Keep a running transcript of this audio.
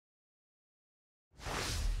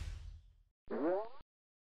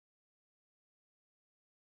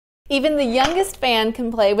Even the youngest fan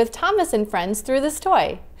can play with Thomas & Friends through this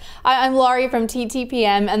toy. I'm Laurie from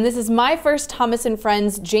TTPM, and this is my first Thomas &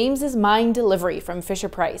 Friends James's Mind delivery from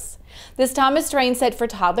Fisher-Price. This Thomas train set for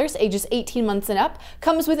toddlers ages 18 months and up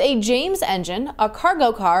comes with a James engine, a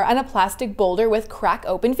cargo car, and a plastic boulder with crack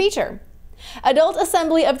open feature. Adult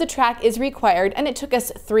assembly of the track is required, and it took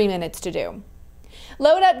us 3 minutes to do.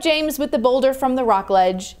 Load up James with the boulder from the rock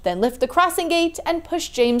ledge, then lift the crossing gate and push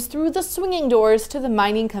James through the swinging doors to the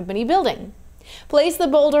mining company building. Place the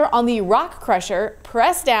boulder on the rock crusher,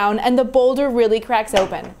 press down, and the boulder really cracks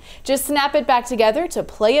open. Just snap it back together to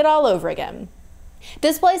play it all over again.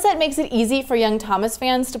 This playset makes it easy for young Thomas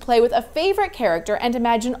fans to play with a favorite character and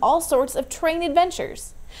imagine all sorts of train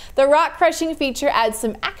adventures. The rock crushing feature adds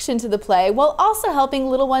some action to the play while also helping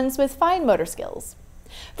little ones with fine motor skills.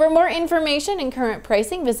 For more information and current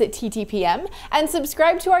pricing, visit TTPM and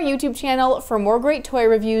subscribe to our YouTube channel for more great toy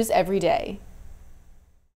reviews every day.